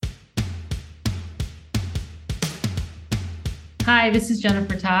Hi, this is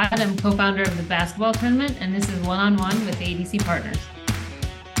Jennifer Todd. I'm co-founder of the basketball tournament, and this is one-on-one with ADC Partners.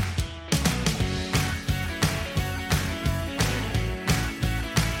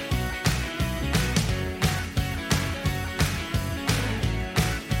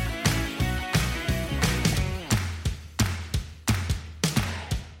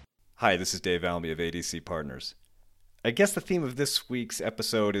 Hi, this is Dave Almy of ADC Partners. I guess the theme of this week's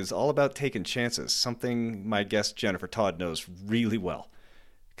episode is all about taking chances, something my guest Jennifer Todd knows really well.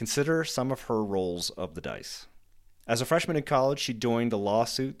 Consider some of her rolls of the dice. As a freshman in college, she joined a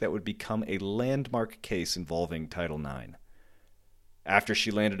lawsuit that would become a landmark case involving Title IX. After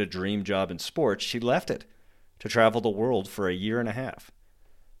she landed a dream job in sports, she left it to travel the world for a year and a half.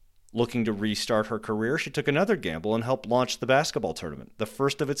 Looking to restart her career, she took another gamble and helped launch the basketball tournament, the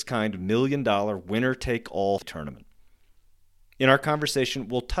first of its kind million-dollar winner-take-all tournament. In our conversation,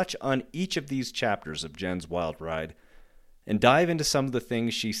 we'll touch on each of these chapters of Jenn's wild ride and dive into some of the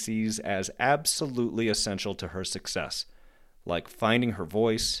things she sees as absolutely essential to her success, like finding her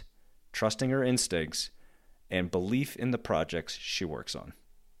voice, trusting her instincts, and belief in the projects she works on.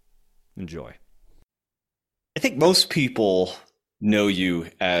 Enjoy. I think most people know you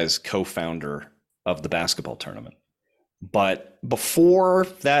as co-founder of the basketball tournament. But before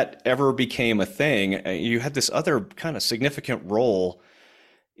that ever became a thing, you had this other kind of significant role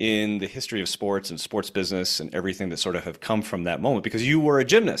in the history of sports and sports business and everything that sort of have come from that moment, because you were a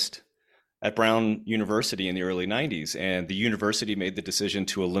gymnast at Brown University in the early 90s, and the university made the decision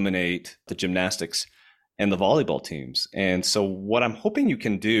to eliminate the gymnastics and the volleyball teams. And so what I'm hoping you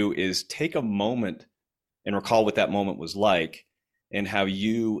can do is take a moment and recall what that moment was like, and how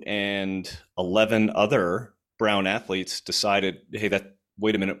you and 11 other Brown athletes decided, hey,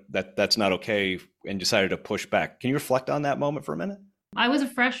 wait a minute, that's not okay, and decided to push back. Can you reflect on that moment for a minute? I was a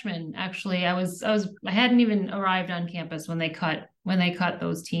freshman, actually. I hadn't even arrived on campus when they cut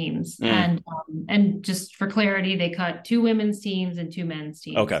those teams. And just for clarity, they cut two women's teams and two men's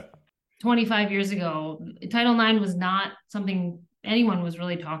teams. Okay. 25 years ago, Title IX was not something anyone was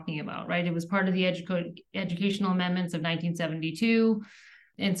really talking about, right? It was part of the educational amendments of 1972.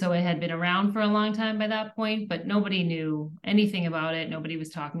 And so it had been around for a long time by that point, but nobody knew anything about it. Nobody was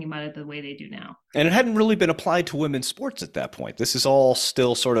talking about it the way they do now. And it hadn't really been applied to women's sports at that point. This is all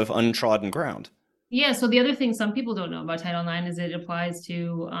still sort of untrodden ground. Yeah. So the other thing some people don't know about Title IX is it applies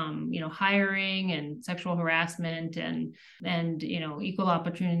to, hiring and sexual harassment and equal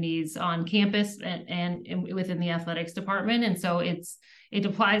opportunities on campus and within the athletics department. And so it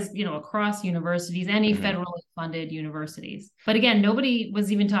applies, across universities, any federally funded universities. But again, nobody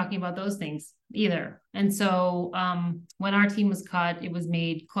was even talking about those things either. And so when our team was cut, it was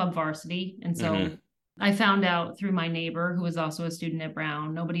made club varsity. And so I found out through my neighbor, who was also a student at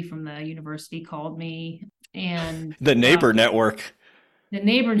Brown. Nobody from the university called me. And the neighbor network. And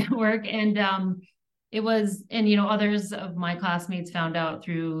it was, and others of my classmates found out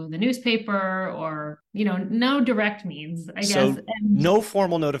through the newspaper or, no direct means, I guess. So no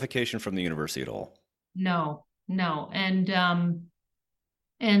formal notification from the university at all. No. And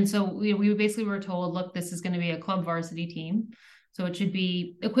so we basically were told, look, this is going to be a club varsity team. So it should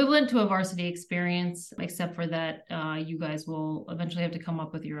be equivalent to a varsity experience, except for that you guys will eventually have to come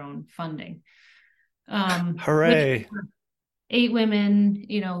up with your own funding. Hooray. 8 women,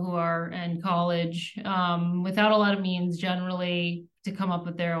 who are in college without a lot of means generally to come up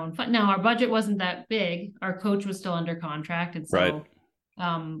with their own fund. Now, our budget wasn't that big. Our coach was still under contract. And so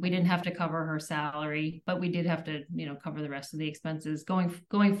we didn't have to cover her salary, but we did have to, cover the rest of the expenses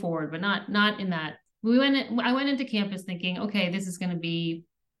going forward, but not in that. I went into campus thinking, okay, this is going to be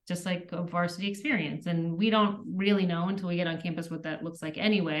just like a varsity experience. And we don't really know until we get on campus what that looks like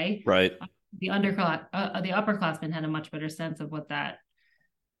anyway. Right. The upperclassmen had a much better sense of what that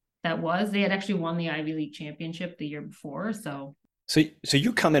was. They had actually won the Ivy League championship the year before. So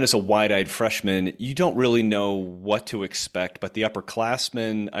you come in as a wide-eyed freshman. You don't really know what to expect, but the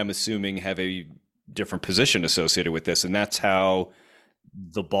upperclassmen, I'm assuming, have a different position associated with this. And that's how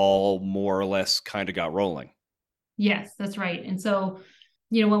the ball more or less kind of got rolling. Yes, that's right. And so,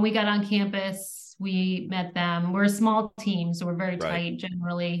 when we got on campus, we met them. We're a small team, so we're very tight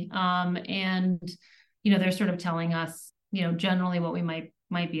generally. And, they're sort of telling us, generally what we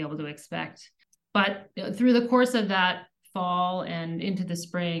might be able to expect. But through the course of that fall and into the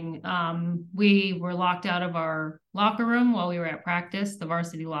spring, we were locked out of our locker room while we were at practice, the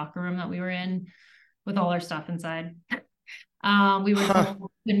varsity locker room that we were in, with all our stuff inside. We were told we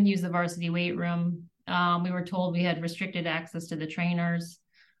couldn't use the varsity weight room. We were told we had restricted access to the trainers.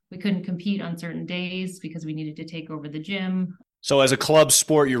 We couldn't compete on certain days because we needed to take over the gym. So as a club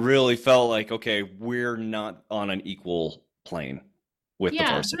sport, you really felt like, okay, we're not on an equal plane with the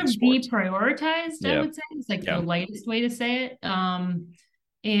Yeah, varsity sort of sports. deprioritized, I Yeah. would say. It's like the Yeah. lightest way to say it.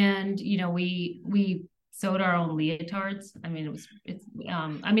 And we sewed our own leotards. I mean,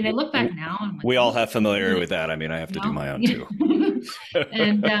 I mean, I look back now and I'm like, We all what have was familiarity it? with that. I mean, I have to do my own You too. know?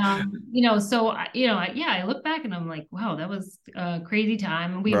 And so yeah, I look back and I'm like, wow, that was a crazy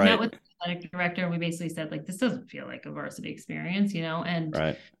time. And we met Right. with the athletic director and we basically said, like, this doesn't feel like a varsity experience, and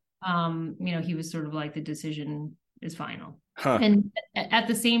Right. he was sort of like, the decision is final. Huh. And at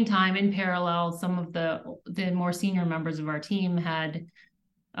the same time, in parallel, some of the more senior members of our team had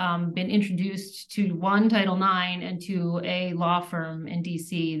been introduced to one Title IX and to a law firm in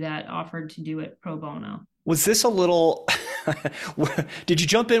DC that offered to do it pro bono. Was this a little, did you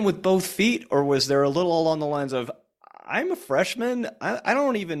jump in with both feet, or was there a little along the lines of, I'm a freshman, I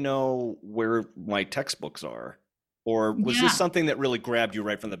don't even know where my textbooks are? Or was this Yeah. something that really grabbed you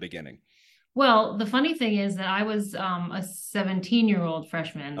right from the beginning? Well, the funny thing is that I was a 17-year-old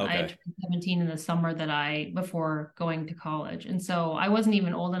freshman. I had Okay. turned 17 in the summer before going to college. And so I wasn't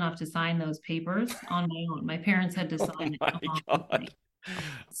even old enough to sign those papers on my own. My parents had to Oh sign it my along with me. God.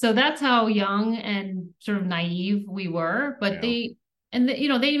 So that's how young and sort of naive we were. But Yeah. they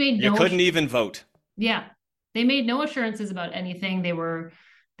made You couldn't even vote. yeah, they made no assurances about anything.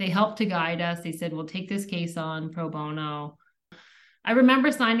 They helped to guide us. They said, we'll take this case on pro bono. I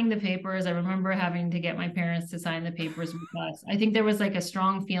remember signing the papers. I remember having to get my parents to sign the papers with us. I think there was like a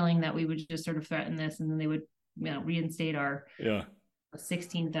strong feeling that we would just sort of threaten this and then they would, reinstate our Yeah.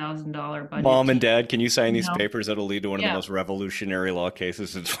 $16,000 budget. Mom and Dad, can you sign You these know? papers that'll lead to one of the Yeah. most revolutionary law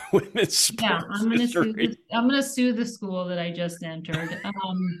cases in women's Yeah, sports history? I'm gonna sue the school that I just entered.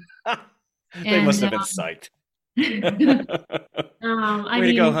 They must And have been psyched. I Way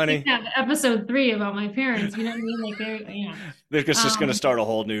to go, mean, they honey. have episode 3 about my parents. You know what I mean? Like They're just going to um, start a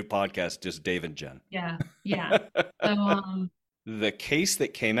whole new podcast, just Dave and Jen. yeah, yeah. So The case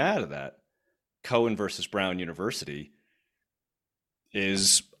that came out of that, Cohen versus Brown University,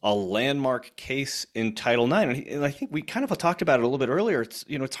 is a landmark case in Title IX. And I think we kind of talked about it a little bit earlier.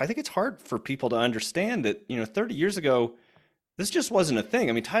 I think it's hard for people to understand that, 30 years ago, this just wasn't a thing.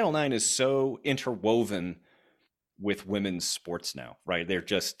 I mean, Title IX is so interwoven with women's sports now, right?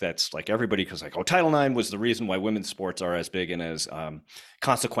 That's like everybody goes like, oh, Title IX was the reason why women's sports are as big and as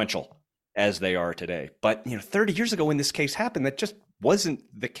consequential as they are today. But, 30 years ago when this case happened, that just wasn't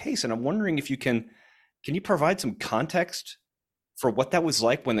the case. And I'm wondering if can you provide some context for what that was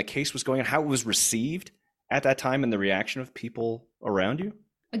like when the case was going on, how it was received at that time and the reaction of people around you?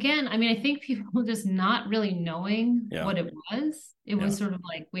 Again, I mean, I think people just not really knowing Yeah. what it was. It was sort of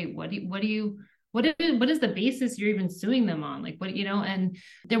like, wait, what is the basis you're even suing them on? Like, and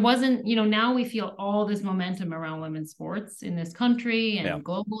there wasn't, now we feel all this momentum around women's sports in this country and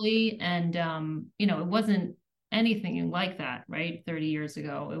globally. And, it wasn't anything like that, right? 30 years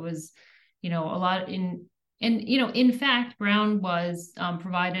ago, it was, a lot in fact, Brown was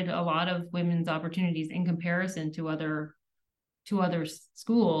provided a lot of women's opportunities in comparison to other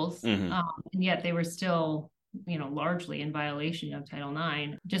schools. Mm-hmm. And yet they were still, largely in violation of Title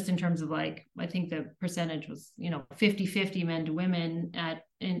IX, just in terms of like, I think the percentage was, 50-50 men to women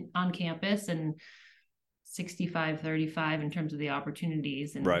on campus and 65-35 in terms of the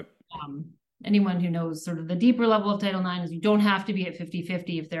opportunities. And right. Anyone who knows sort of the deeper level of Title IX is you don't have to be at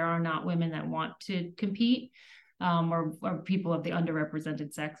 50-50 if there are not women that want to compete, or people of the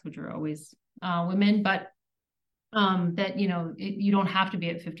underrepresented sex, which are always women, but that, you don't have to be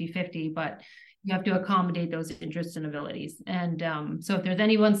at 50-50, but you have to accommodate those interests and abilities. And so if there's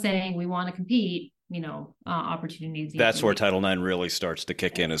anyone saying we want to compete, opportunities. That's where Title IX really starts to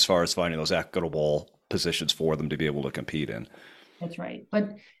kick in as far as finding those equitable positions for them to be able to compete in. That's right.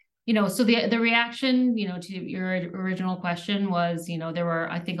 But, so the reaction, to your original question was, there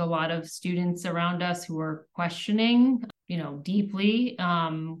were, I think, a lot of students around us who were questioning, deeply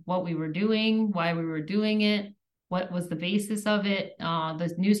what we were doing, why we were doing it, what was the basis of it. The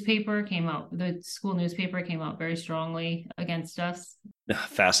school newspaper came out very strongly against us.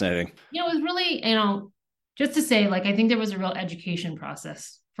 Fascinating. It was really, just to say, like, I think there was a real education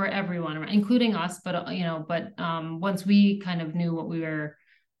process for everyone, including us, but once we kind of knew what we were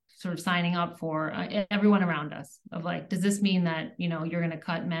sort of signing up for, everyone around us, of like, does this mean that, you're going to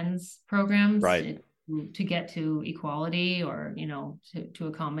cut men's programs right. to get to equality, or, to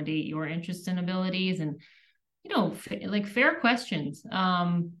accommodate your interests and abilities, and, like fair questions.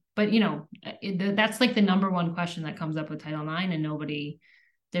 But, that's like the number one question that comes up with Title IX, and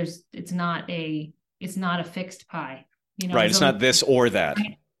it's not a fixed pie. Right. It's not this or that.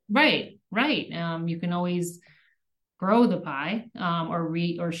 Right. You can always grow the pie,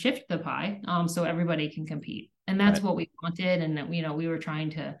 or shift the pie, so everybody can compete. And that's what we wanted. And that, we were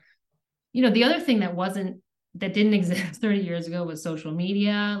trying to, the other thing that didn't exist 30 years ago was social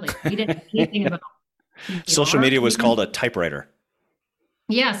media. Like, we didn't know anything about PR. Social media was called a typewriter.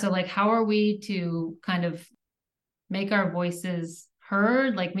 Yeah. So like, how are we to kind of make our voices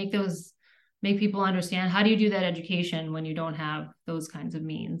heard, like make people understand? How do you do that education when you don't have those kinds of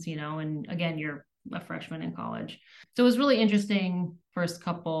means, and again, you're a freshman in college. So it was really interesting first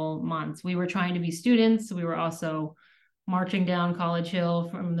couple months. We were trying to be students. We were also marching down College Hill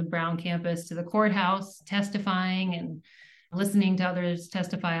from the Brown campus to the courthouse, testifying and listening to others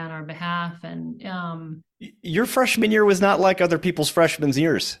testify on our behalf. And your freshman year was not like other people's freshman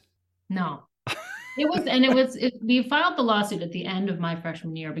years. No. We filed the lawsuit at the end of my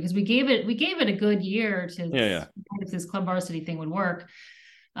freshman year because we gave it a good year to if this club varsity thing would work.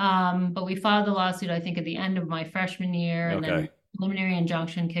 But we filed the lawsuit, I think, at the end of my freshman year, and then preliminary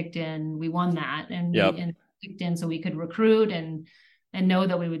injunction kicked in. We won that, and kicked in so we could recruit and know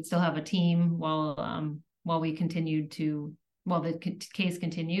that we would still have a team while the case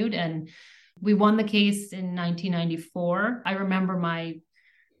continued. And we won the case in 1994. I remember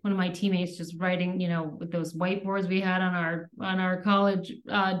one of my teammates just writing, with those whiteboards we had on our college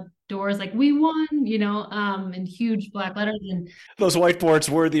doors, like, we won, in huge black letters. And those whiteboards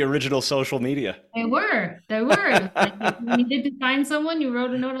were the original social media. They were. Like, when you needed to find someone, you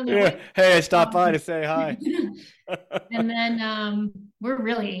wrote a note on their whiteboard. Hey, I stopped by to say hi. And then we're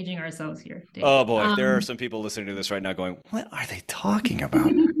really aging ourselves here, Dave. Oh boy, there are some people listening to this right now going, what are they talking about?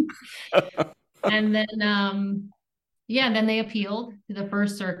 And then then they appealed to the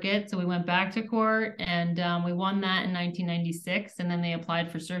First Circuit. So we went back to court, and we won that in 1996. And then they applied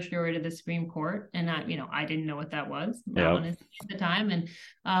for certiorari to the Supreme Court. And I didn't know what that was at the time. And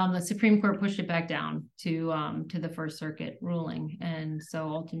the Supreme Court pushed it back down to the First Circuit ruling. And so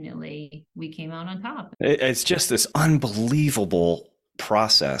ultimately we came out on top. It's just this unbelievable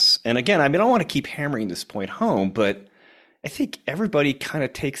process. And again, I don't want to keep hammering this point home, but I think everybody kind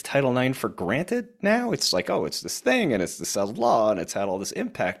of takes Title IX for granted now. It's like, oh, it's this thing and it's this settled law and it's had all this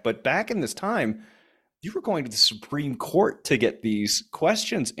impact. But back in this time, you were going to the Supreme Court to get these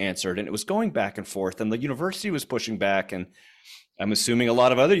questions answered, and it was going back and forth, and the university was pushing back. And I'm assuming a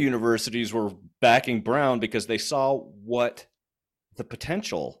lot of other universities were backing Brown because they saw what the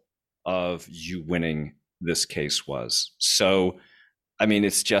potential of you winning this case was. So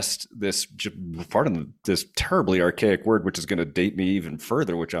it's just this, part of this terribly archaic word, which is going to date me even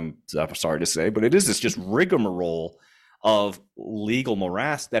further, which I'm sorry to say, but it is this just rigmarole of legal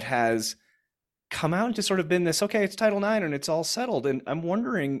morass that has come out and just sort of been this, okay, it's Title IX and it's all settled. And I'm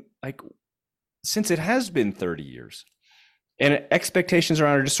wondering, like, since it has been 30 years and expectations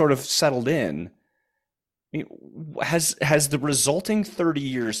around it just sort of settled in, has the resulting 30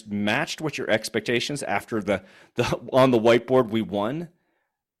 years matched what your expectations after the on the whiteboard we won?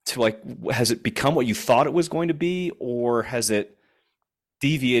 To, like, has it become what you thought it was going to be, or has it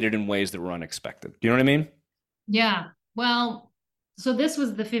deviated in ways that were unexpected? Do you know what I mean? Yeah. Well, so this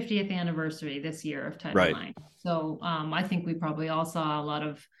was the 50th anniversary this year of Title IX. So I think we probably all saw a lot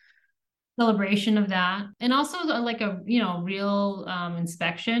of celebration of that, and also like a real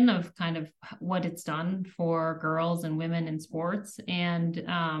inspection of kind of what it's done for girls and women in sports. And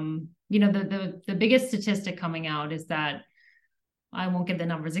the biggest statistic coming out is that, I won't get the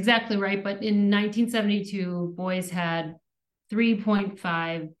numbers exactly right, but in 1972 boys had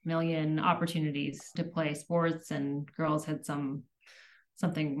 3.5 million opportunities to play sports, and girls had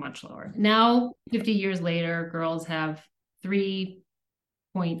something much lower. Now 50 years later, girls have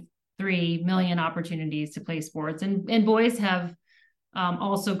 3.3 million opportunities to play sports, and boys have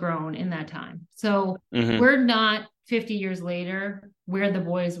also grown in that time. So we're not 50 years later where the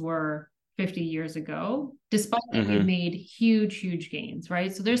boys were 50 years ago, despite that we've made huge gains,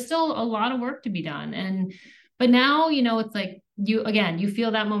 right? So there's still a lot of work to be done. But now, it's like you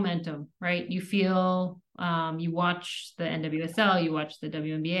feel that momentum, right? You feel, you watch the NWSL, you watch the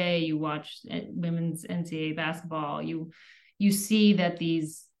WNBA, you watch women's NCAA basketball, you see that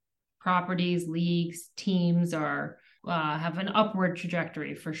these properties, leagues, teams are have an upward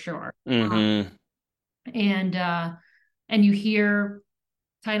trajectory for sure. And you hear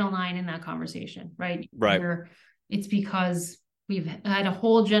Title IX in that conversation, right? Where it's because we've had a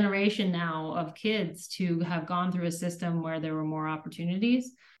whole generation now of kids to have gone through a system where there were more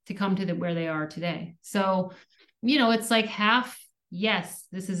opportunities to come to where they are today. So, it's like half, yes,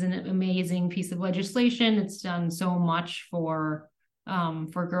 this is an amazing piece of legislation. It's done so much for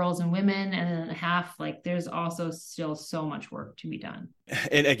for girls and women, and then half, like, there's also still so much work to be done.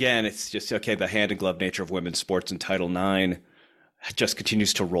 And again, it's just okay. The hand in glove nature of women's sports in Title IX just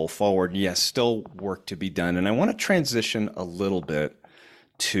continues to roll forward. Yes, still work to be done. And I want to transition a little bit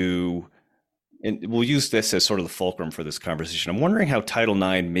to, and we'll use this as sort of the fulcrum for this conversation. I'm wondering how Title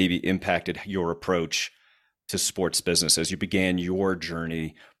IX maybe impacted your approach to sports business as you began your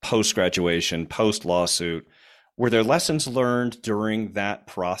journey post graduation, post lawsuit. Were there lessons learned during that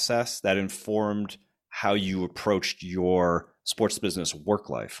process that informed how you approached your sports business work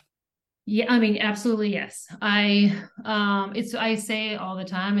life? Yeah, I mean, absolutely, yes. I say all the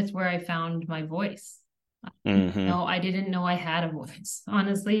time, it's where I found my voice. Mm-hmm. No, I didn't know I had a voice,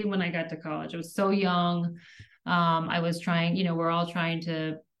 honestly, when I got to college. I was so young. I was trying, we're all trying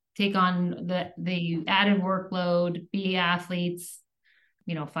to take on the added workload, be athletes,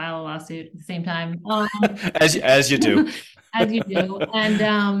 file a lawsuit at the same time. As you do. As you do.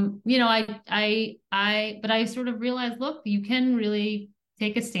 And but I sort of realized, look, you can really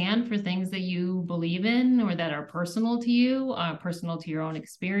take a stand for things that you believe in or that are personal to you, personal to your own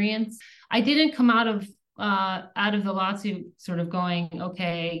experience. I didn't come out of the lawsuit sort of going,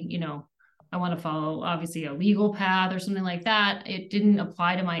 okay, I want to follow obviously a legal path or something like that. It didn't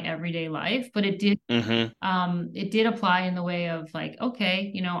apply to my everyday life, but Mm-hmm. it did apply in the way of, like,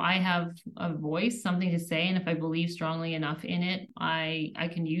 okay, I have a voice, something to say, and if I believe strongly enough in it, I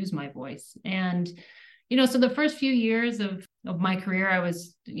can use my voice. And so the first few years of my career, I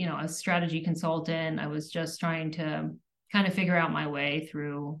was, a strategy consultant. I was just trying to kind of figure out my way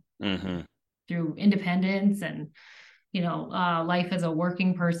through Mm-hmm. independence and life as a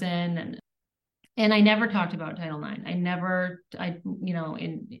working person. And I never talked about Title IX. I never talked.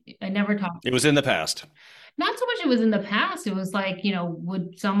 It was in the past. Not so much it was in the past. It was like,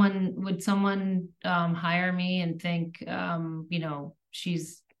 would someone hire me and think,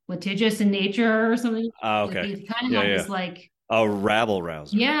 she's litigious in nature or something? Okay. It kind of Yeah, had yeah. this, like, A rabble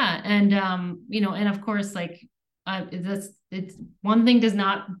rouser. yeah. And, and of course, like, it's one thing does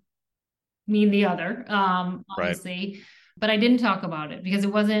not mean the other, Right. obviously, but I didn't talk about it because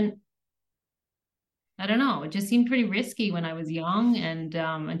it wasn't, I don't know, it just seemed pretty risky when I was young and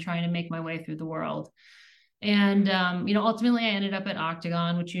trying to make my way through the world. And ultimately I ended up at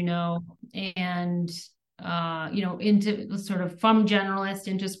Octagon, which and into sort of from generalist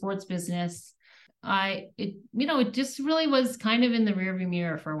into sports business. It just really was kind of in the rearview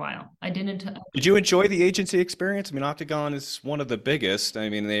mirror for a while. I didn't. Did you enjoy the agency experience? I mean, Octagon is one of the biggest. I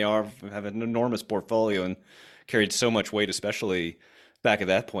mean, have an enormous portfolio and carried so much weight, especially back at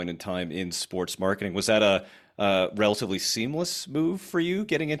that point in time in sports marketing. Was that a relatively seamless move for you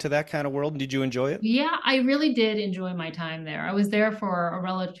getting into that kind of world? And did you enjoy it? Yeah, I really did enjoy my time there. I was there for a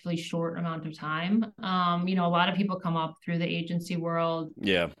relatively short amount of time. A lot of people come up through the agency world.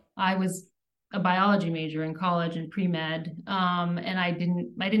 Yeah. I was a biology major in college and pre-med, and I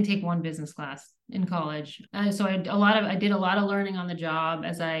didn't take one business class in college. So I did a lot of learning on the job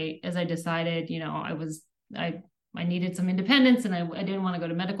as I decided, I needed some independence, and I didn't want to go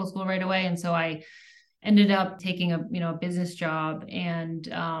to medical school right away, and so I ended up taking a business job and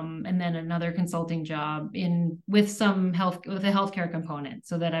then another consulting job with a healthcare component,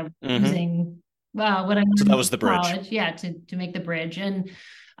 so that I was Mm-hmm. using what I So learned that in was the bridge. college, yeah, to make the bridge. And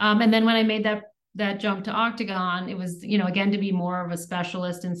then when I made that jump to Octagon, it was, again, to be more of a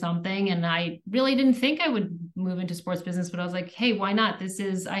specialist in something. And I really didn't think I would move into sports business, but I was like, hey, why not?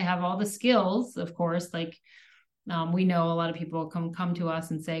 I have all the skills, of course, like, we know a lot of people come to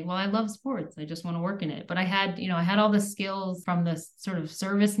us and say, well, I love sports, I just want to work in it. But I had all the skills from the sort of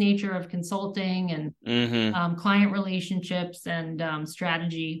service nature of consulting and Mm-hmm. client relationships and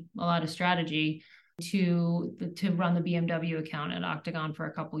strategy, a lot of strategy, to run the BMW account at Octagon for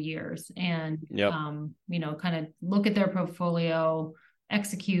a couple years, and Yep. kind of look at their portfolio,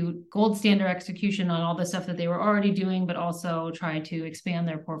 execute gold standard execution on all the stuff that they were already doing, but also try to expand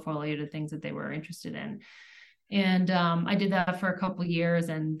their portfolio to things that they were interested in. And I did that for a couple of years.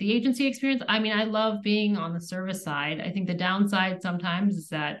 And the agency experience, I mean, I love being on the service side. I think the downside sometimes is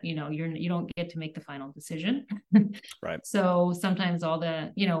that, you don't get to make the final decision. Right. So sometimes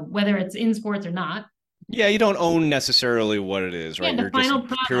whether it's in sports or not, Yeah, you don't own necessarily what it is, yeah, right? the You're just final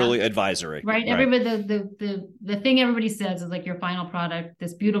product, purely advisory, right? right? Everybody, the thing everybody says is, like, your final product,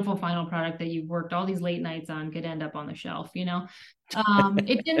 this beautiful final product that you've worked all these late nights on, could end up on the shelf. It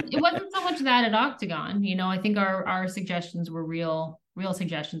wasn't so much that at Octagon. I think our suggestions were real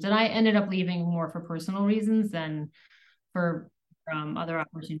suggestions, and I ended up leaving more for personal reasons than for other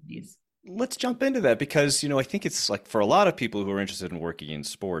opportunities. let's jump into that because, I think it's like for a lot of people who are interested in working in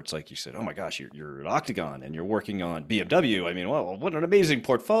sports, like you said, oh my gosh, you're at Octagon and you're working on BMW. I mean, well, what an amazing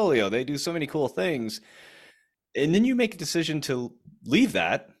portfolio. They do so many cool things. And then you make a decision to leave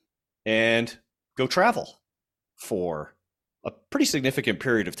that and go travel for a pretty significant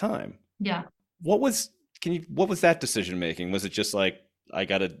period of time. Yeah. What was what was that decision making? Was it just like I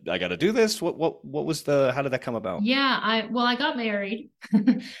gotta do this? What was the how did that come about? Yeah, I got married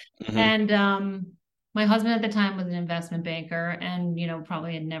Hmm. and my husband at the time was an investment banker and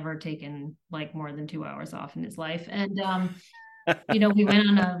probably had never taken like more than 2 hours off in his life. And we went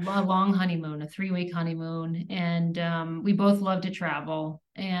on a long honeymoon, a 3-week honeymoon, and we both loved to travel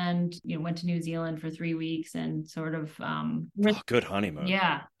and went to New Zealand for 3 weeks and sort of Oh, good honeymoon.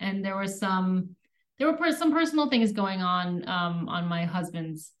 yeah, and there were some personal things going on my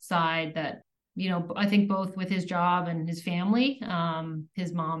husband's side that I think both with his job and his family.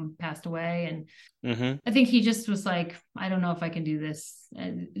 His mom passed away, and Hmm. I think he just was like, I don't know if I can do this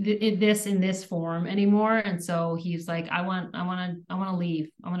in this form anymore. And so he's like, I want to leave.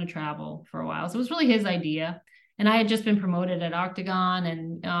 I want to travel for a while. So it was really his idea. And I had just been promoted at Octagon,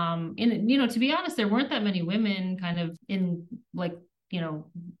 and to be honest, there weren't that many women kind of in like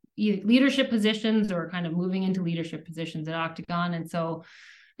leadership positions or kind of moving into leadership positions at Octagon. And so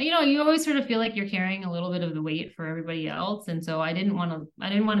you always sort of feel like you're carrying a little bit of the weight for everybody else. And so I didn't want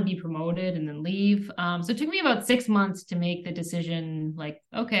to be promoted and then leave. So it took me about 6 months to make the decision, like,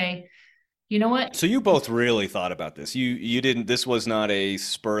 okay, you know what? So you both really thought about this. You didn't. This was not a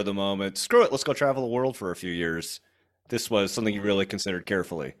spur of the moment. Screw it. Let's go travel the world for a few years. This was something you really considered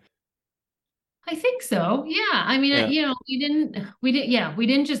carefully. I think so. Yeah. I mean, Yeah. we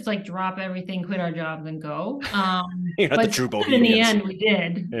didn't just like drop everything, quit our jobs and go. You're not the But true in the bohemians. end we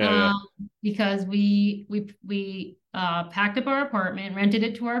did. Yeah, yeah. Because we packed up our apartment, rented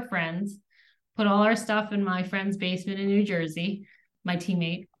it to our friends, put all our stuff in my friend's basement in New Jersey, my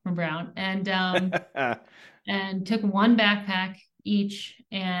teammate from Brown, and took one backpack each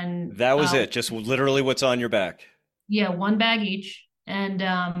and That was it. Just literally what's on your back. yeah, one bag each, and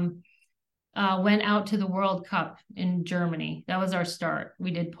went out to the World Cup in Germany. That was our start.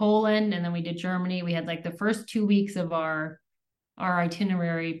 We did Poland and then we did Germany. We had like the first 2 weeks of our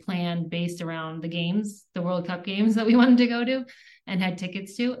itinerary planned based around the games, the World Cup games that we wanted to go to and had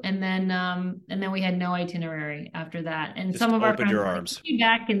tickets to. And then we had no itinerary after that. And Just some of our opened friends your were like, arms. we'll be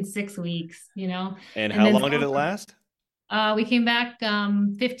back in 6 weeks. And And how then long did it last? we came back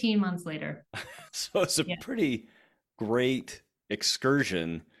 15 months later. So it's a Yeah. pretty great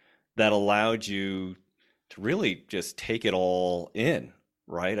excursion that allowed you to really just take it all in,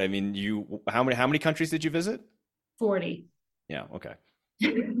 right? I mean, you how many countries did you visit? 40. Yeah, okay.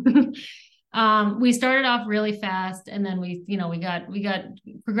 We started off really fast, and then we got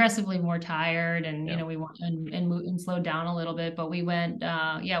progressively more tired, and Yeah. we want and slowed down a little bit. But we went,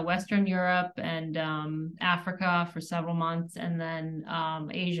 Western Europe and Africa for several months, and then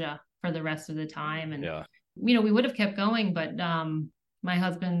Asia for the rest of the time. And Yeah. we would have kept going, but my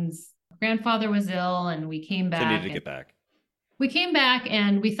husband's grandfather was ill, and So you needed to get back. we came back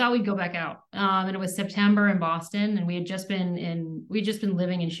and we thought we'd go back out. And it was September in Boston, and we had just been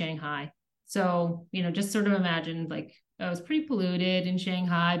living in Shanghai. So, just sort of imagine like it was pretty polluted in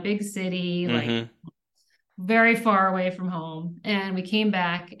Shanghai, big city, like Hmm. very far away from home. And we came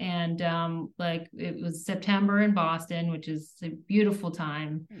back and like it was September in Boston, which is a beautiful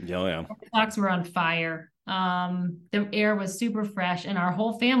time. Yeah, yeah. Stocks were on fire. The air was super fresh, and our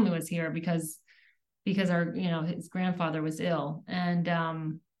whole family was here because our his grandfather was ill, and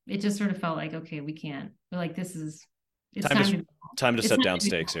it just sort of felt like, okay, we can't, we're like, it's Time time to to time to it's set time down to be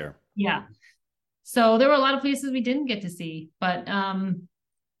stakes here. yeah. So there were a lot of places we didn't get to see, but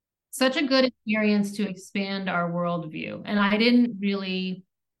such a good experience to expand our worldview. And I didn't really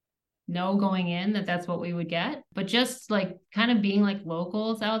know going in that that's what we would get, but just like kind of being like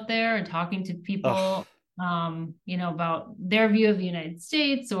locals out there and talking to Ugh. people about their view of the United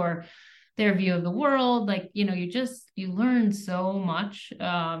States or their view of the world. Like, you learn so much.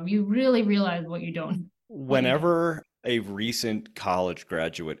 You really realize what you don't. Whenever a recent college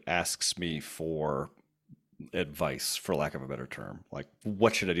graduate asks me for advice, for lack of a better term, like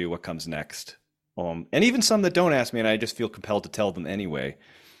what should I do? What comes next? And even some that don't ask me, and I just feel compelled to tell them anyway,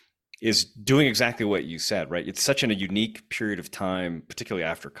 is doing exactly what you said, right? It's such a unique period of time, particularly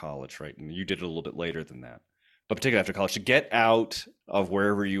after college, right? And you did it a little bit later than that, but particularly after college, to get out of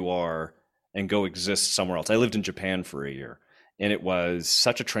wherever you are and go exist somewhere else. I lived in Japan for a year, and it was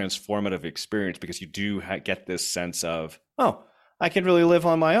such a transformative experience because you do get this sense of, oh, I can really live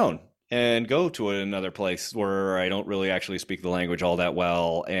on my own and go to another place where I don't really actually speak the language all that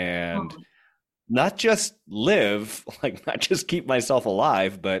well, and Oh, not just live, like not just keep myself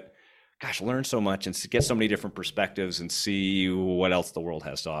alive, but gosh, learn so much and get so many different perspectives and see what else the world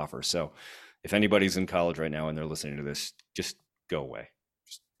has to offer. So if anybody's in college right now and they're listening to this, just go away.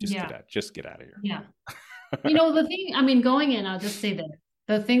 yeah. Just get out of here. Yeah. The thing, I mean, going in, I'll just say this.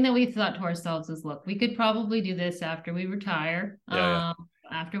 The thing that we thought to ourselves is, look, we could probably do this after we retire, Yeah, yeah.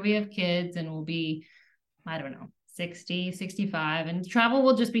 after we have kids, and we'll be, I don't know, 60, 65, and travel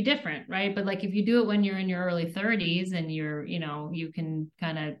will just be different, right? But like if you do it when you're in your early 30s and you can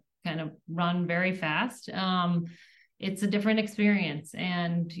kind of run very fast. It's a different experience.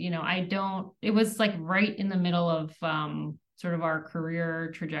 And, it was like right in the middle of sort of our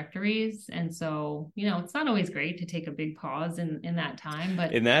career trajectories. And so, it's not always great to take a big pause in that time,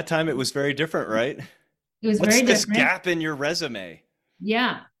 but In that time, it was very different, right? it was What's very this different. gap in your resume?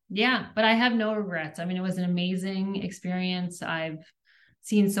 Yeah. Yeah. But I have no regrets. I mean, it was an amazing experience. I've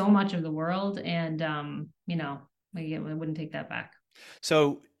seen so much of the world and, I wouldn't take that back.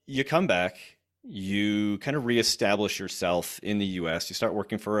 So you come back, you kind of reestablish yourself in the US, you start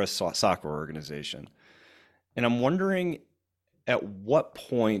working for a soccer organization. And I'm wondering, at what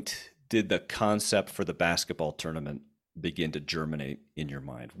point did the concept for the basketball tournament begin to germinate in your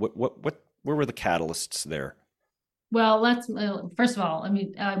mind? Where were the catalysts there? Well, first of all, I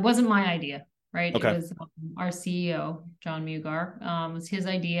mean, it wasn't my idea, right? It Okay. was our CEO, John Mugar, was his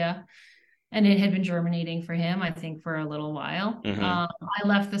idea, and it had been germinating for him, I think, for a little while. Hmm. I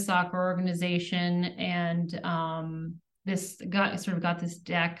left the soccer organization, and this got this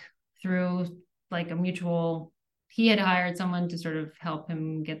deck through like a mutual. He had hired someone to sort of help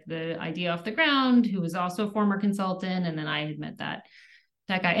him get the idea off the ground, who was also a former consultant, and then I had met that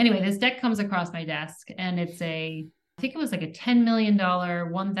guy. Anyway, this deck comes across my desk, and I think it was like a $10 million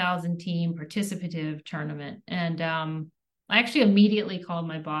 1,000 team participative tournament. And I actually immediately called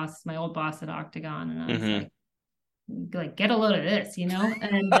my boss, my old boss at Octagon, and I was Hmm. like get a load of this, And Look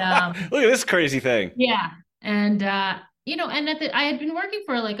at this crazy thing. yeah. And and I had been working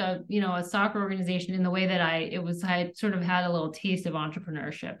for like a soccer organization in the way that I sort of had a little taste of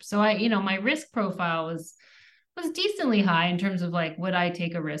entrepreneurship. So my risk profile was decently high in terms of like, would I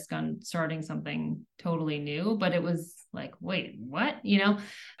take a risk on starting something totally new? But it was like, wait, what?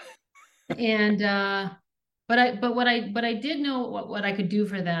 And but I did know what I could do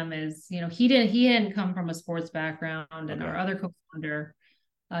for them is, he hadn't come from a sports background, and Okay. our other co-founder,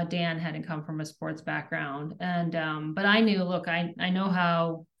 Dan, hadn't come from a sports background. And but I knew, look, I know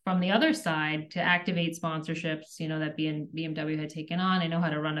how from the other side to activate sponsorships, that BMW had taken on. I know how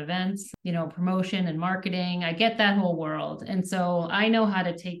to run events, promotion and marketing. I get that whole world. And so I know how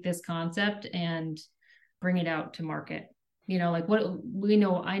to take this concept and bring it out to market. Like what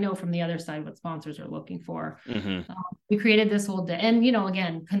I know from the other side what sponsors are looking for. Hmm. We created this whole day, and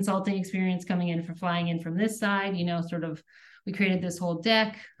again, consulting experience coming in from flying in from this side, sort of we created this whole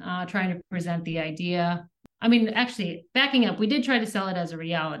deck, trying to present the idea. I mean, actually, backing up, we did try to sell it as a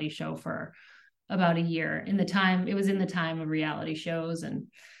reality show for about a year. It was in the time of reality shows, and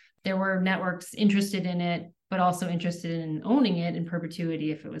there were networks interested in it, but also interested in owning it in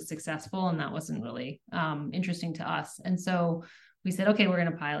perpetuity if it was successful. And that wasn't really interesting to us. And so we said, okay, we're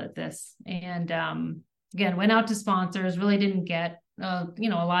going to pilot this. And again, went out to sponsors, really didn't get a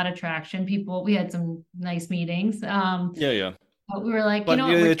lot of traction. We had some nice meetings. Yeah, yeah. But we were like, But what,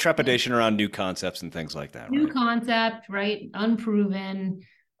 we're the trepidation around new concepts and things like that, new right? concept, right? Unproven,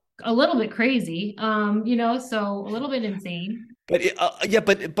 a little bit crazy, so a little bit insane. But yeah,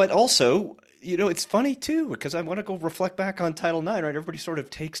 but also, it's funny too because I want to go reflect back on Title IX, right? Everybody sort of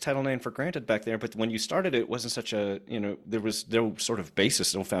takes Title IX for granted back there, but when you started, it wasn't such a, there was no sort of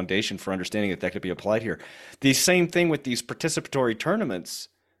basis, no foundation for understanding that could be applied here. The same thing with these participatory tournaments.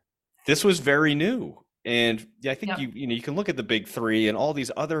 This was very new. And yeah, I think Yep. you can look at the big three and all these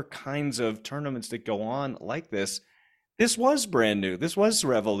other kinds of tournaments that go on like this. This was brand new. This was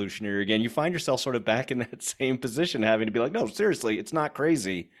revolutionary again. You find yourself sort of back in that same position, having to be like, no, seriously, it's not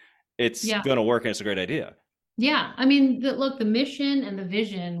crazy. It's Yeah. going to work and it's a great idea. Yeah. I mean, look, the mission and the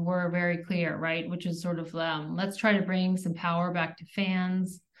vision were very clear, right? Which is sort of, let's try to bring some power back to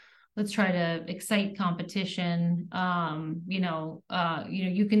fans. Let's try to excite competition.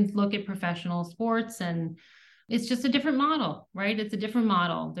 You can look at professional sports, and it's just a different model, right? It's a different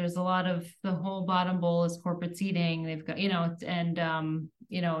model. There's a lot of the whole bottom bowl is corporate seating. They've got,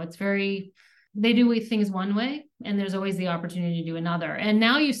 it's very, they do things one way, and there's always the opportunity to do another. And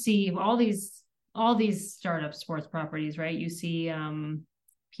now you see all these startup sports properties, right? You see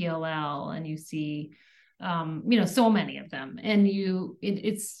PLL, and you see so many of them, and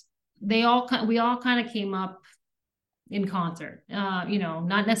it's we all kind of came up in concert,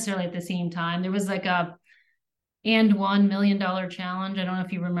 not necessarily at the same time. There was like a and $1 million challenge. I don't know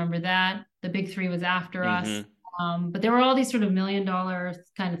if you remember that. The big three was after us. Mm-hmm. But there were all these sort of $1 million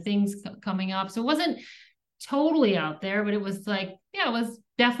kind of things coming up. So it wasn't totally out there, but it was like, yeah, it was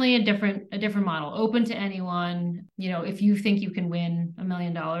definitely a different model, open to anyone. If you think you can win $1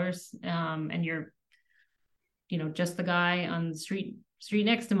 million, and you're, just the guy on the street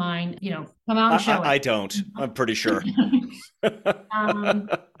next to mine, come out and show I it. don't. I'm pretty sure. um,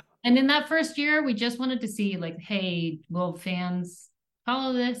 and in that first year, we just wanted to see like, hey, will fans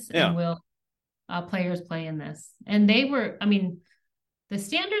follow this, Yeah. and will players play in this? And they were, I mean, the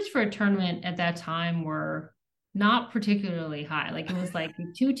standards for a tournament at that time were not particularly high. Like it was like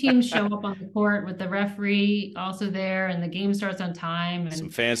two teams show up on the court with the referee also there, and the game starts on time. And some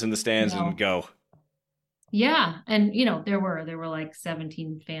fans in the stands and go. Yeah, and there were like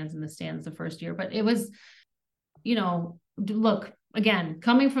 17 fans in the stands the first year, but it was, look, again,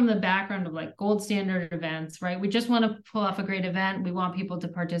 coming from the background of like gold standard events, right? We just want to pull off a great event. We want people to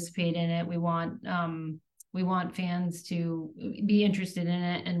participate in it. We want fans to be interested in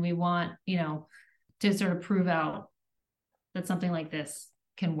it, and we want, to sort of prove out that something like this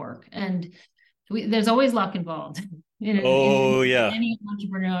can work. And there's always luck involved in any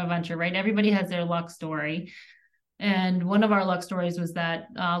entrepreneurial venture, right? Everybody has their luck story. And one of our luck stories was that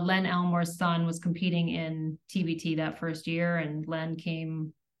Len Elmore's son was competing in TBT that first year, and Len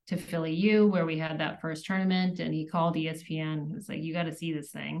came to Philly U where we had that first tournament, and he called ESPN. He was like, "You got to see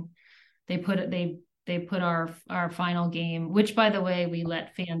this thing." They put our final game, which by the way, we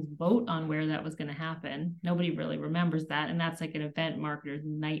let fans vote on where that was going to happen. Nobody really remembers that, and that's like an event marketer's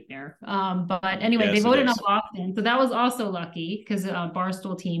nightmare. But anyway, yes, they voted on Boston, so that was also lucky because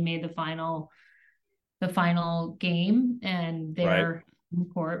Barstool team made the final game, and their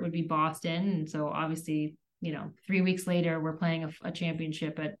court would be Boston. And so obviously, 3 weeks later, we're playing a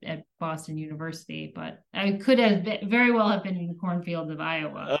championship at Boston University, but I could have very well have been in the cornfields of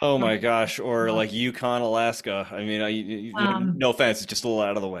Iowa. Oh my gosh. Or like Yukon, Alaska. I mean, no offense, it's just a little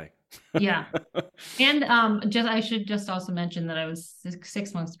out of the way. Yeah. And I should just also mention that I was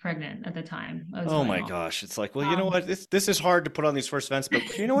 6 months pregnant at the time. Oh my gosh. It's like, well, you know what? This is hard to put on these first events,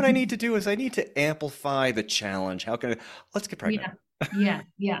 but you know what I need to do is I need to amplify the challenge. Let's get pregnant. Yeah.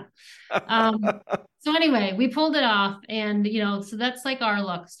 So anyway, we pulled it off, and so that's like our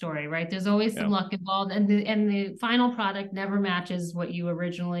luck story, right? There's always some luck involved, and the final product never matches what you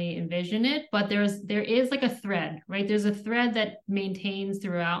originally envision it, but there is like a thread, right? There's a thread that maintains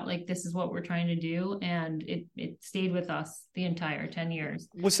throughout, like this is what we're trying to do, and it stayed with us the entire 10 years.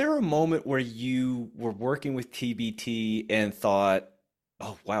 Was there a moment where you were working with TBT and thought,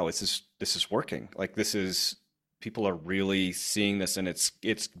 "Oh wow, this is working. Like people are really seeing this, and it's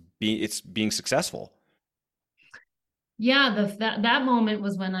being successful"? Yeah, that moment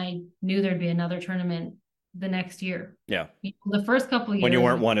was when I knew there'd be another tournament the next year. Yeah. The first couple of years. When you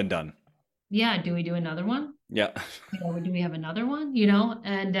weren't one and done. Yeah. Do we do another one? Yeah. Do we have another one?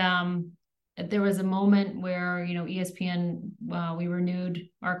 And there was a moment where, ESPN, we renewed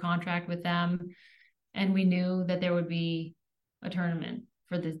our contract with them, and we knew that there would be a tournament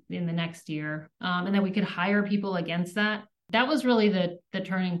in the next year, and that we could hire people against that. That was really the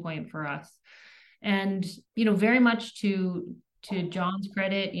turning point for us. And, very much to John's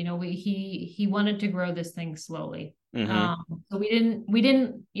credit, he wanted to grow this thing slowly. Mm-hmm. So we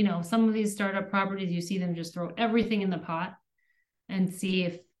didn't, some of these startup properties, you see them just throw everything in the pot and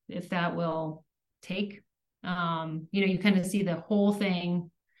see if that will take. You kind of see the whole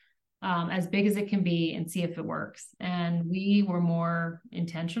thing as big as it can be and see if it works. And we were more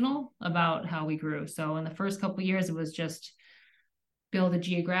intentional about how we grew. So in the first couple of years, it was just build a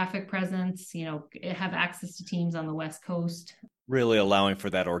geographic presence, have access to teams on the West Coast. Really allowing for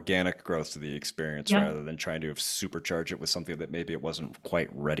that organic growth to the experience rather than trying to supercharge it with something that maybe it wasn't quite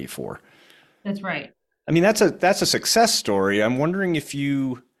ready for. That's right. I mean, that's a success story. I'm wondering if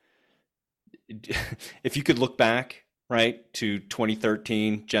you could look back, right, to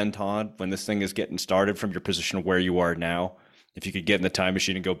 2013, Jenn Todd, when this thing is getting started from your position of where you are now, if you could get in the time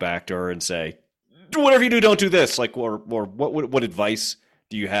machine and go back to her and say, whatever you do, don't do this. Like, or what advice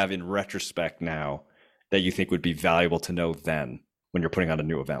do you have in retrospect now that you think would be valuable to know then when you're putting on a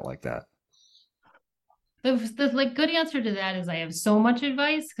new event like that? The good answer to that is I have so much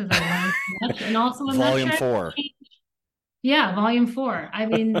advice because I learned so much, and also I'm Volume not sure 4. Yeah, Volume 4. I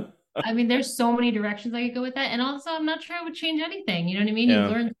mean, there's so many directions I could go with that, and also I'm not sure I would change anything. You know what I mean? Yeah.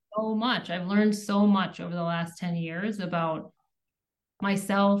 You learn so much. I've learned so much over the last 10 years about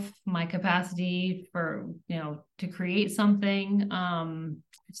myself, my capacity for, to create something,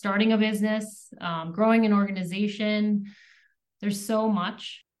 starting a business, growing an organization. There's so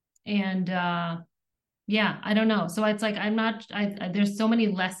much. And yeah, I don't know. So it's like, there's so many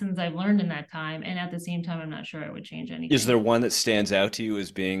lessons I've learned in that time. And at the same time, I'm not sure I would change Is anything. there one that stands out to you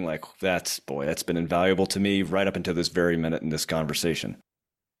as being like, that's been invaluable to me right up until this very minute in this conversation?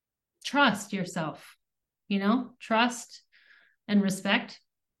 Trust yourself, trust and respect,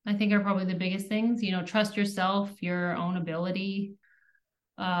 I think, are probably the biggest things. Trust yourself, your own ability.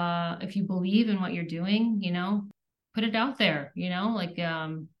 If you believe in what you're doing, put it out there, like,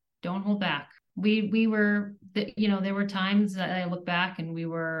 don't hold back. We were, there were times that I look back and we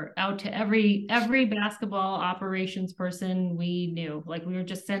were out to every basketball operations person we knew. Like, we were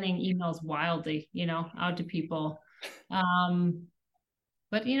just sending emails wildly, out to people.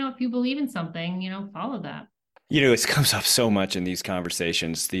 But if you believe in something, follow that. It comes up so much in these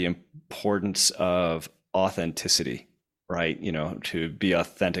conversations, the importance of authenticity, right? To be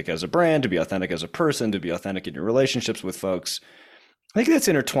authentic as a brand, to be authentic as a person, to be authentic in your relationships with folks. I think that's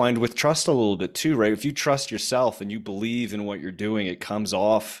intertwined with trust a little bit too, right? If you trust yourself and you believe in what you're doing, it comes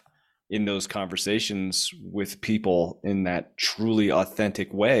off in those conversations with people in that truly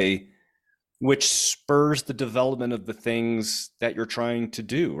authentic way, which spurs the development of the things that you're trying to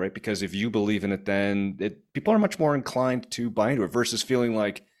do, right? Because if you believe in it, then people are much more inclined to buy into it versus feeling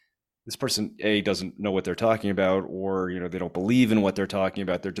like this person, A, doesn't know what they're talking about, or, they don't believe in what they're talking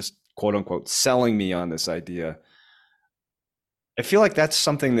about. They're just, quote unquote, selling me on this idea. I feel like that's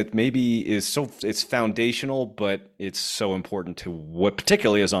something that maybe it's foundational, but it's so important to what,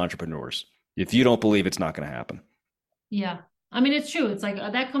 particularly as entrepreneurs. If you don't believe, it's not going to happen. Yeah. I mean, it's true. It's like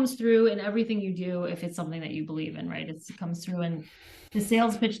that comes through in everything you do if it's something that you believe in, right? It comes through, and the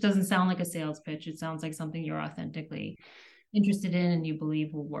sales pitch doesn't sound like a sales pitch. It sounds like something you're authentically interested in and you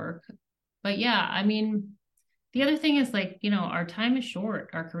believe will work. But yeah, I mean, the other thing is, like, our time is short.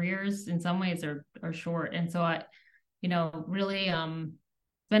 Our careers in some ways are short. And so really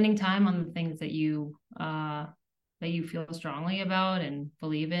spending time on the things that you feel strongly about and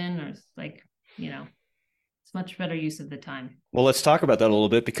believe in, or like, it's much better use of the time. Well, let's talk about that a little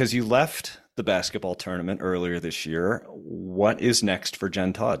bit because you left the basketball tournament earlier this year. What is next for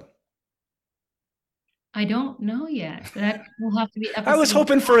Jenn Todd? I don't know yet. That will have to be I was episode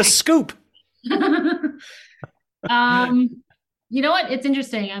hoping for a scoop. 5. You know what? It's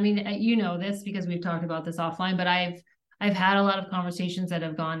interesting. I mean, this because we've talked about this offline, but I've had a lot of conversations that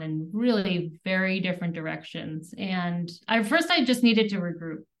have gone in really very different directions. And I just needed to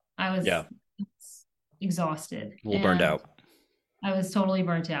regroup. I was Yeah, exhausted. a little burned out. I was totally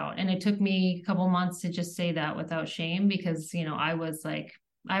burnt out. And it took me a couple months to just say that without shame, because,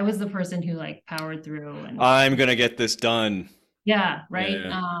 I was the person who like powered through and I'm going to get this done. yeah, right.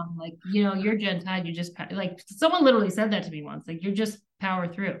 Yeah. Like, you're Jenn Todd, you just like, someone literally said that to me once, like, you're just power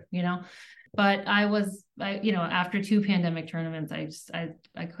through, but after 2 pandemic tournaments,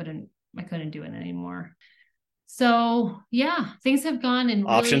 I couldn't do it anymore. So yeah, things have gone in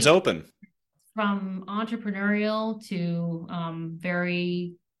Options really open. from entrepreneurial to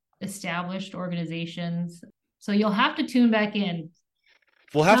very established organizations. So you'll have to tune back in.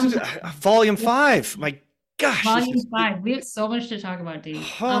 We'll have to do volume 5. My gosh. Volume 5. We have so much to talk about, Dave.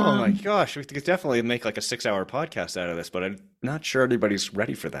 Oh my gosh. We could definitely make like a 6-hour podcast out of this, but I'm not sure anybody's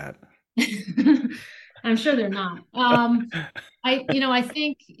ready for that. I'm sure they're not. I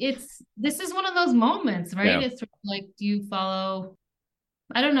think this is one of those moments, right? Yeah. It's sort of like, do you follow,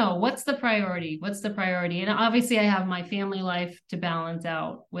 I don't know, what's the priority? And obviously I have my family life to balance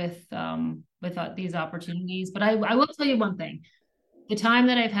out with these opportunities. But I will tell you one thing. The time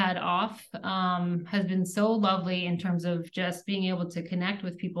that I've had off has been so lovely in terms of just being able to connect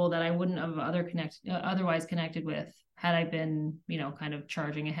with people that I wouldn't have otherwise connected with had I been, kind of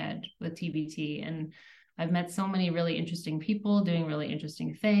charging ahead with TBT. And I've met so many really interesting people doing really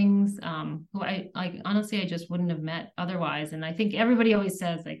interesting things, who honestly, I just wouldn't have met otherwise. And I think everybody always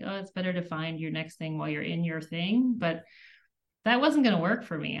says, like, oh, it's better to find your next thing while you're in your thing. But that wasn't going to work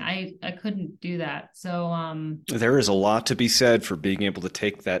for me. I couldn't do that. So there is a lot to be said for being able to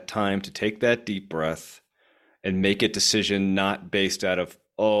take that time to take that deep breath and make a decision not based out of,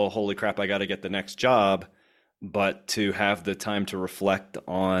 oh, holy crap, I got to get the next job, but to have the time to reflect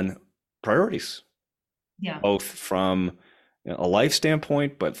on priorities. Yeah. Both from a life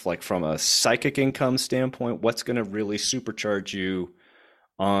standpoint, but like from a psychic income standpoint, what's going to really supercharge you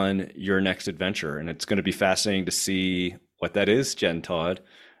on your next adventure? And it's going to be fascinating to see what that is, Jenn Todd,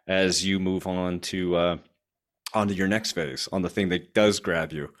 as you move on to onto your next phase, on the thing that does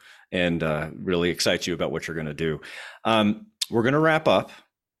grab you and really excites you about what you're going to do. We're going to wrap up,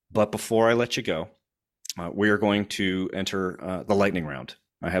 but before I let you go, we are going to enter the lightning round.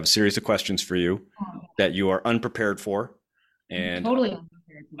 I have a series of questions for you that you are unprepared for. And totally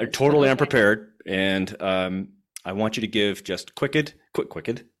unprepared. And I want you to give just quick,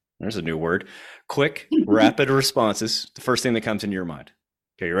 there's a new word, quick, rapid responses. The first thing that comes into your mind.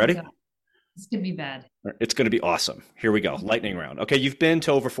 Okay, you ready? This could be bad. It's going to be awesome. Here we go. Lightning round. Okay, you've been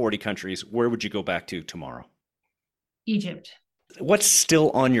to over 40 countries. Where would you go back to tomorrow? Egypt. What's still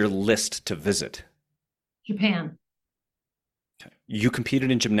on your list to visit? Japan. Okay. You competed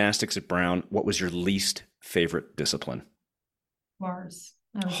in gymnastics at Brown. What was your least favorite discipline? Bars.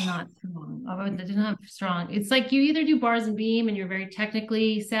 I was not strong. I didn't have strong. It's like you either do bars and beam and you're very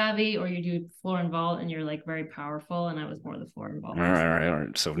technically savvy, or you do floor and vault and you're like very powerful. And I was more the floor and vault. All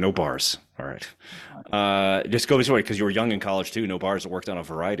right. So no bars. All right. Just go this way because you were young in college too. No bars. It worked on a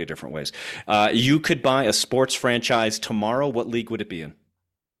variety of different ways. You could buy a sports franchise tomorrow. What league would it be in?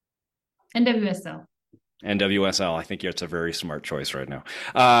 NWSL. NWSL. I think it's a very smart choice right now.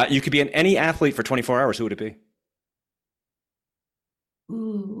 You could be in any athlete for 24 hours. Who would it be?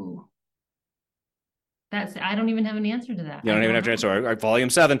 Ooh. I don't even have an answer to that. You don't even have to answer. All right, volume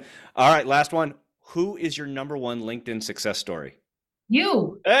 7. All right, last one. Who is your number one LinkedIn success story?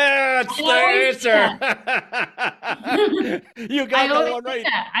 You. That's the answer. You got that one right.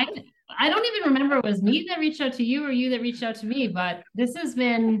 I don't even remember it was me that reached out to you or you that reached out to me, but this has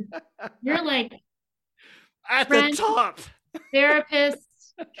been, you're like at the top. Therapist,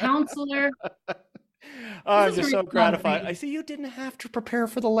 counselor. I'm just so gratified. I see you didn't have to prepare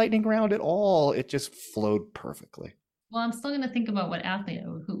for the lightning round at all. It just flowed perfectly. Well, I'm still going to think about what athlete,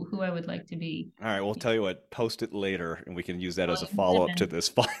 who I would like to be. All right, we'll tell you what. Post it later, and we can use that as a follow-up to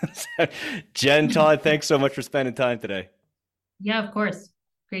this. Jenn Todd, thanks so much for spending time today. Yeah, of course.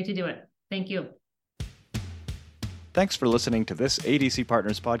 Great to do it. Thank you. Thanks for listening to this ADC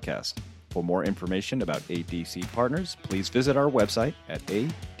Partners podcast. For more information about ADC Partners, please visit our website at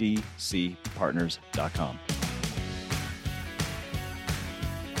adcpartners.com.